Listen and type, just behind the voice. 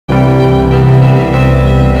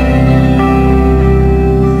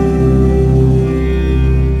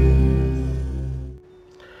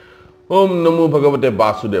ओम नमो भगवते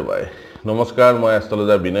वासुदेवाय नमस्कार मैं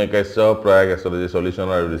एस्ट्रोलজাৰ বিনয় কাশ্যপ প্ৰয়াগ এষ্ট্ৰলজি সলিউশন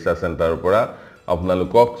আৰু ৰিসাৰ্চ সেন্টাৰৰ পৰা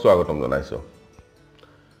আপোনালোকক স্বাগতম জনাইছো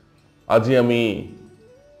আজি আমি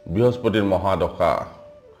বৃহস্পতিৰ মহাদশা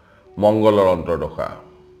মঙ্গলৰ অন্তৰ্দশা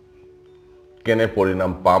কেনে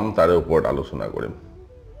পৰিণাম পাম তাৰ ওপৰত আলোচনা কৰিম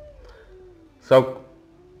সব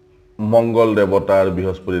মঙ্গল দেৱতা আৰু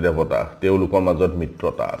বৃহস্পতি দেৱতা তেওঁলোকৰ মাজত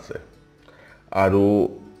মিত্ৰতা আছে আৰু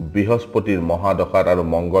বৃহস্পতিৰ মহাদশাত আৰু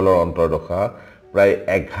মঙ্গলৰ অন্তৰ্দশা প্ৰায়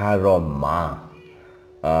 11 মাহ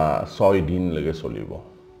 6 দিন লৈকে চলিব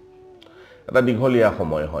এটা দীঘলীয়া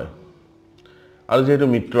সময় হয় আৰু যেহেতু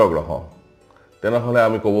মিত্ৰ গ্ৰহ তেনেহলে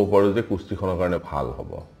আমি ক'ব পাৰো যে কুষ্টিখনৰ কাৰণে ভাল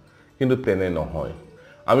হ'ব কিন্তু তেনে নহয়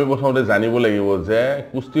আমি প্ৰথমতে জানিব লাগিব যে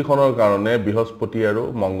কুষ্টিখনৰ কাৰণে বৃহস্পতি আৰু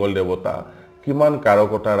মঙ্গল দেৱতা কিমান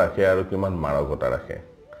কাৰকতা ৰাখে আৰু কিমান মাৰকতা ৰাখে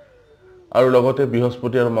আৰু লগতে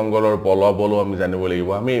বৃহস্পতি আৰু মঙ্গলৰ বল আমি জানিব লাগিব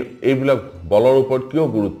আমি এইবিলাক বলৰ ওপৰত কিয়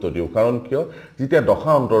গুৰুত্ব দিও কাৰণ কিয় যেতিয়া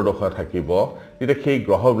দশা অন্তৰ্দশা থাকিব তেতিয়া সেই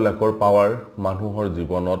গ্ৰহবিলাকৰ পাৱাৰ মানুহৰ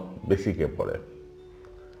জীৱনত বেছিকে পৰে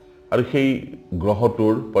আৰু সেই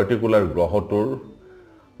গ্ৰহটোৰ পাৰ্টিকুলাৰ গ্ৰহটোৰ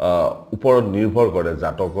ওপৰত নিৰ্ভৰ কৰে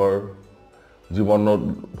জাতকৰ জীৱনৰ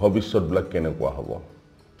ভৱিষ্যতবিলাক কেনেকুৱা হ'ব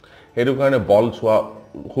সেইটো কাৰণে বল চোৱা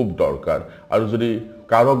খুব দৰকাৰ আৰু যদি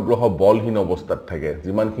কাৰক গ্ৰহ বলহীন অৱস্থাত থাকে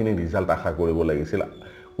যিমানখিনি ৰিজাল্ট আশা কৰিব লাগিছিল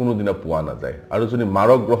কোনো দিনা পোৱা নাযায় আৰু যদি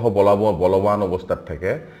মাৰক গ্ৰহ বলৱান অৱস্থাত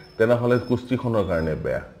থাকে তেনেহলে কুষ্টিখনৰ কাৰণে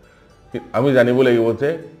বেয়া আমি জানিব লাগিব যে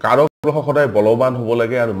কাৰক গ্ৰহ সদায় বলৱান হ'ব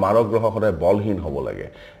লাগে আৰু মাৰক গ্ৰহ সদায় বলহীন হ'ব লাগে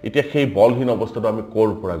এতিয়া সেই বলহীন অৱস্থাটো আমি কোৰ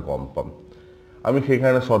পৰা গম পাম আমি সেই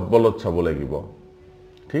কাৰণে সৎবলত চাব লাগিব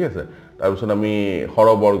ঠিক আছে তাৰ পিছত আমি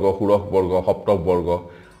হৰবৰ্গ সুৰখ বৰ্গ সপ্তক বৰ্গ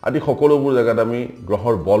আদি সকলোবোৰ জায়গাত আমি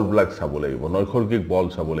গ্ৰহৰ বলবিলাক চাব লাগিব নৈসৰ্গিক বল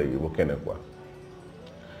চাব লাগিব কেনেকুৱা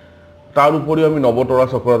তাৰ উপৰিও আমি নৱতৰা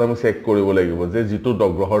চক্ৰত আমি চেক কৰিব লাগিব যে যিটো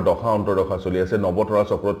গ্ৰহৰ দশা অন্তৰ্দশা চলি আছে নৱতৰা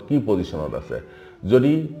চক্ৰত কি পজিশনত আছে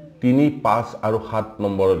যদি 3 5 আৰু 7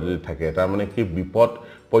 নম্বৰত যদি থাকে তাৰ মানে কি বিপদ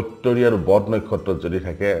পৈত্তৰী আৰু বদ নক্ষত্ৰত যদি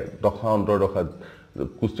থাকে দশা অন্তৰ্দশা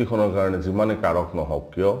কুষ্টিখনৰ কাৰণে যিমানে কাৰক নহওক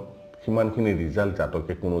কিয় সিমানখিনি ৰিজাল্ট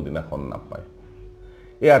জাতকে কোনো দিনাখন নাপায়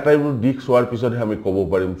এই আটাইবোৰ দিক চোৱাৰ পিছতহে আমি ক'ব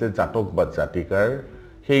পাৰিম যে জাতক বা জাতিকাৰ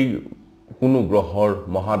সেই কোনো গ্ৰহৰ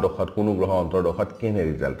মহাদশাত কোনো গ্ৰহ অন্তৰ্দশাত কেনে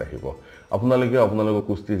ৰিজাল্ট আহিব আপোনালোকৰ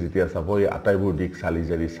কুষ্টি যেতিয়া চাব এই আটাইবোৰ দিক চালি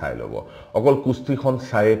জাৰি চাই ল'ব অকল কুষ্টিখন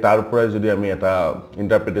চাই তাৰ পৰাই যদি আমি এটা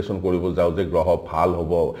ইন্টাৰপ্ৰিটেশন কৰিব যাওঁ যে গ্ৰহ ভাল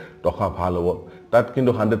হ'ব দশা ভাল হ'ব তাত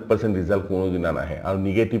কিন্তু 100% ৰিজাল্ট কোনো দিনা নাহে আৰু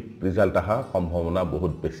নিগেটিভ ৰিজাল্ট আহা সম্ভাৱনা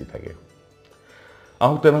বহুত বেছি থাকে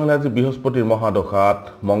আহক তেনেহলে আজি বৃহস্পতিৰ মহাদশাত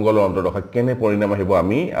মঙ্গলৰ অন্তৰ্দশাত কেনে পৰিণাম আহিব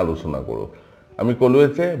আমি আলোচনা কৰো আমি ক'লোৱে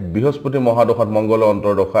যে বৃহস্পতি মহাদশাত মঙ্গলৰ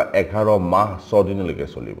অন্তৰ্দশা 11 মাহ 6 দিনলৈকে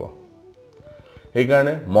চলিব সেই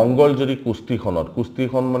কাৰণে মঙ্গল যদি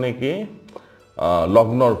কুষ্টিখন মানে কি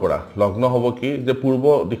লগ্নৰ পৰা লগ্ন হ'ব কি যে পূৰ্ব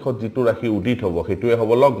দিশত যিটো ৰাশি উদিত হ'ব সেইটোৱে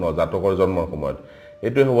হ'ব লগ্ন জাতকৰ জন্মৰ সময়ত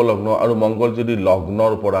এইটোৱে হ'ব লগ্ন আৰু মঙ্গল যদি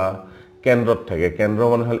লগ্নৰ পৰা কেন্দ্ৰত থাকে কেন্দ্ৰ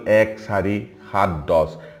মানে হল 1 4 7 10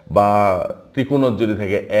 বা ত্ৰিকোণত যদি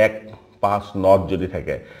থাকে 1 5 9 যদি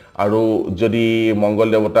থাকে আৰু যদি মঙ্গল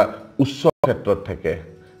দেৱতা উচ্চ ক্ষেত্ৰত থাকে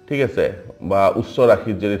ঠিক আছে বা উচ্চ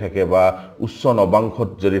ৰাশিত যদি থাকে বা উচ্চ নবাংশত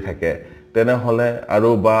যদি থাকে তেনেহলে আৰু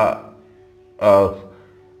বা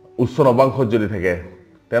উচ্চ নবাংশত যদি থাকে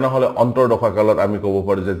তেনেহলে অন্তৰ্দশা কালত আমি ক'ব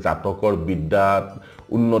পাৰো যে জাতকৰ বিদ্যাত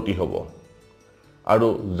উন্নতি হ'ব আৰু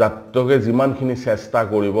জাতকে যিমানখিনি চেষ্টা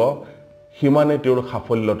কৰিব সিমানে তেওঁৰ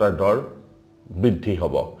সাফল্যতাৰ দৰ বৃদ্ধি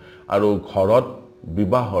হ'ব আৰু ঘৰত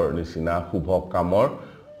বিবাহৰ নিচিনা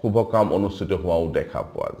শুভ কাম অনুষ্ঠিত হোৱাও দেখা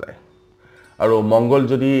পোৱা যায় আৰু মঙ্গল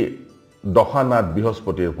যদি দশানাথ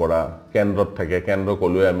বৃহস্পতিৰ পৰা কেন্দ্ৰত থাকে কেন্দ্ৰ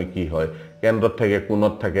কলৈ আমি কি হয় কেন্দ্ৰত থাকে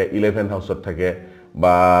কোণত থাকে 11 হাউসত থাকে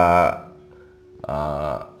বা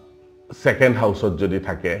সেকেন্ড হাউসত যদি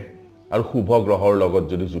থাকে আৰু শুভ গ্ৰহৰ লগত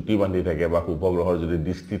যদি জুতি বান্ধি থাকে বা শুভ গ্ৰহৰ যদি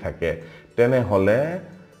দৃষ্টি থাকে তেনেহলে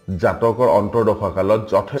জাতকৰ অন্তৰ্দশা কালত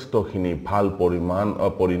যথেষ্টখিনি ভাল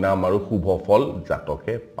পৰিণাম আৰু শুভ ফল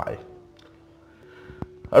জাতকে পায়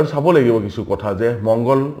আৰু চাব লাগিব কিছু কথা যে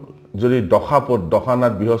মঙ্গল যদি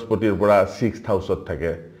দশানাথ বৃহস্পতিৰ পৰা 6th হাউসত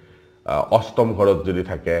থাকে অষ্টম ঘৰত যদি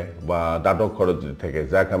থাকে বা দ্বাদশ ঘৰত যদি থাকে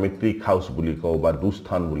যাক আমি ত্ৰিক হাউস বুলি কওঁ বা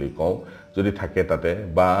দুস্থান বুলি কওঁ যদি থাকে তাতে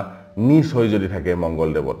বা নিজ হৈ যদি থাকে মঙ্গল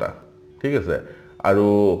দেৱতা ঠিক আছে আৰু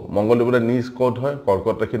মঙ্গল দেৱতা নিজ ক'ত হয়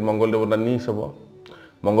কৰ্কট ৰাশিত মঙ্গল দেৱতা নিজ হ'ব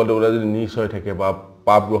মঙ্গল দেৱতা যদি নিজ হৈ থাকে বা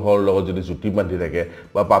পাপ গ্ৰহৰ লগত যদি জুতি বান্ধি থাকে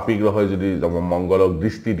বা পাপী গ্ৰহই যদি মঙ্গলক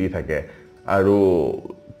দৃষ্টি দি থাকে আৰু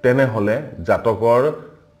তেনেহলে জাতকৰ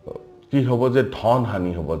কি হ'ব যে ধন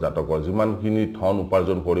হানি হ'ব জাতকৰ যিমানখিনি ধন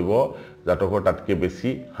উপাৰ্জন কৰিব জাতকৰ তাতকে বেছি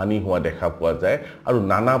হানি হোৱা দেখা পোৱা যায় আৰু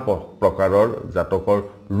নানা প্ৰকাৰৰ জাতকৰ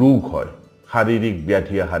ৰোগ হয় শাৰীৰিক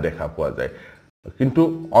ব্যাধি আহা দেখা পোৱা যায় কিন্তু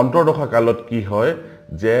অন্তৰ্দশা কালত কি হয়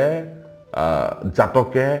যে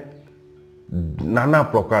জাতকে নানা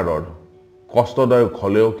প্ৰকাৰৰ কষ্টদায়ক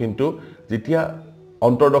হ'লেও কিন্তু যেতিয়া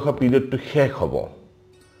অন্তৰ্দশা পিৰিয়ডটো শেষ হ'ব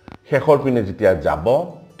শেষৰ পিনে যেতিয়া যাব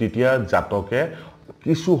তেতিয়া জাতকে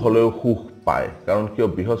কিছু হ'লেও সুখ পায় কাৰণ কিয়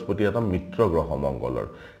বৃহস্পতি এটা মিত্ৰ গ্ৰহ মংগলৰ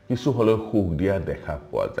কিছু হ'লেও সুখ দিয়া দেখা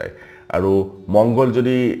পোৱা যায় আৰু মংগল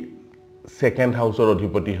যদি সেকেন্ড হাউসৰ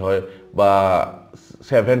অধিপতি হয় বা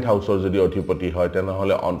সেভেন্থ হাউসৰ যদি অধিপতি হয়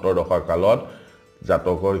তেনেহলে অন্তৰ্দশা কালত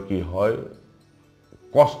জাতকৰ কি হয়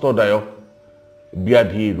কষ্টদায়ক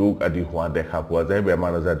ব্যাধি ৰোগ আদি হোৱা দেখা পোৱা যায়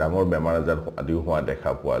বেমাৰ আজাৰ ডাঙৰ বেমাৰ আজাৰ আদি হোৱা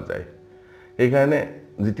দেখা পোৱা যায় এই কাৰণে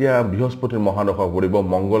যেতিয়া বৃহস্পতিৰ মহাদশা পৰিব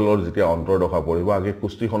মংগলৰ যেতিয়া অন্তৰ্দশা পৰিব আগে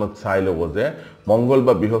কুষ্টিখনত চাই ল'ব যে মংগল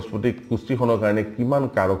বা বৃহস্পতি কুষ্টিখনৰ কাৰণে কিমান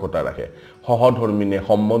কাৰকতা ৰাখে সহধৰ্মী নে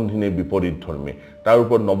সম্বন্ধী নে বিপৰীত ধৰ্মী তাৰ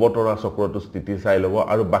ওপৰত নৱতৰা চক্ৰটো স্থিতি চাই ল'ব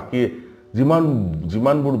আৰু বাকি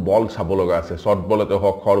যিমানবোৰ বল চাব লগা আছে সৎবলতে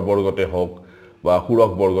হওক খৰবৰ্গতে হওক বা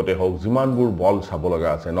সুৰক বৰ্গতে হওক যিমানবোৰ বল চাব লগা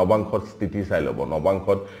আছে নৱাংশত স্থিতি চাই ল'ব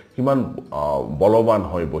নৱাংশত কিমান বলৱান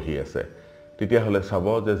হৈ বহি আছে তেতিয়া হলে চাব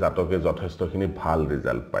যে জাতকে যথেষ্টখিনি ভাল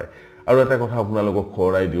ৰিজাল্ট পায় আৰু এটা কথা আপোনালোকক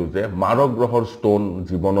খৰাই দিও যে মাৰক গ্ৰহৰ ষ্টোন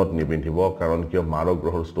জীৱনত নিবিন্ধিব কাৰণ কিয় মাৰক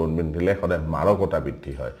গ্ৰহৰ ষ্টোন বিন্ধিলে সদায় মাৰকতা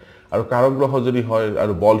বৃদ্ধি হয় আৰু কাৰক গ্ৰহ যদি হয়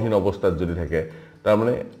আৰু বলহীন অৱস্থাত যদি থাকে তাৰ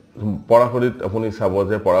মানে পৰাশৰীত আপুনি চাব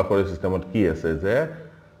যে পৰাশৰী সিস্টেমত কি আছে যে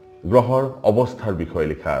গ্ৰহৰ অৱস্থাৰ বিষয়ে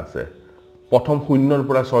লিখা আছে প্ৰথম 0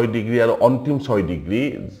 পৰা 6 ডিগ্ৰী আৰু অন্তিম 6 ডিগ্ৰী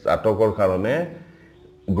জাতকৰ কাৰণে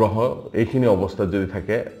গ্ৰহ এইখিনি অৱস্থাত যদি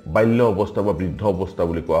থাকে বাল্য অৱস্থা বা বৃদ্ধ অৱস্থা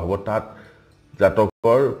বুলি কোৱা হ'ব তাত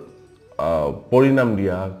জাতকৰ পৰিণাম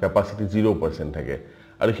দিয়া ক্যাপাসিটি 0% থাকে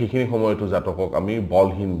আৰু সেইখিনি সময়তো জাতকক আমি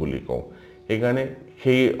বলহীন বুলি কওঁ এই কাৰণে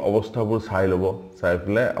সেই অৱস্থাবোৰ চাই ল'ব চাই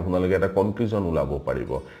পেলাই আপোনালোকে এটা কনক্লুজন ওলাব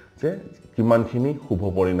পাৰিব যে কিমানখিনি শুভ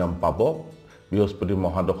পৰিণাম পাব বৃহস্পতি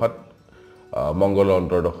মহাদশাত মংগলৰ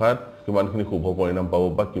অন্তৰ্দশাত কিমানখিনি শুভ পৰিণাম পাব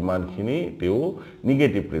বা কিমানখিনি তেও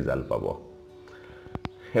নিগেটিভ ৰিজাল্ট পাব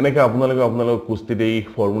এনেকৈ আপোনালোকে কুস্তিতে এই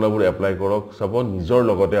ফৰ্মুলাবোৰ এপ্লাই কৰক চাব নিজৰ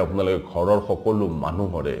লগতে আপোনালোকে ঘৰৰ সকলো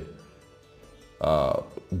মানুহৰে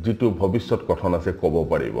যেটো ভৱিষ্যত গঠন আছে ক'ব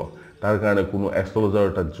পাৰিব তাৰ কাৰণে কোনো এষ্ট্ৰলজাৰ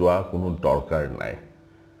তাত যোৱা কোনো দৰকাৰ নাই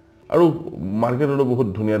আৰু মাৰ্কেটতো বহুত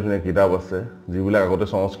ধুনীয়া ধুনীয়া কিতাপ আছে যিবিলাক আগতে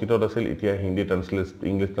সংস্কৃতত আছিল এতিয়া হিন্দী ট্ৰান্সলেট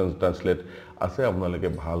ইংলিছ ট্ৰান্সলেট আছে আপোনালোকে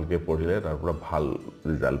ভালকৈ পঢ়িলে তাৰ পৰা ভাল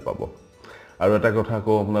ৰিজাল্ট পাব আৰু এটা কথা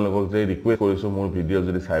কও আপোনালোকক যে ৰিকুৱেষ্ট কৰিছো মোৰ ভিডিও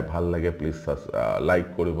যদি চাই ভাল লাগে প্লিজ লাইক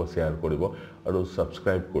কৰিব শেয়াৰ কৰিব আৰু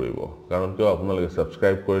সাবস্ক্ৰাইব কৰিব কাৰণ কিয় আপোনালোকে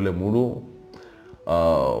সাবস্ক্ৰাইব কৰিলে মোৰো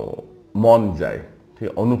মন যায় ঠিক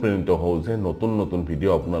অনুপ্ৰেৰিত হও যে নতুন নতুন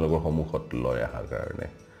ভিডিও আপোনালোকৰ সন্মুখত লৈ আহাৰ কাৰণে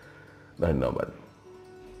ধন্যবাদ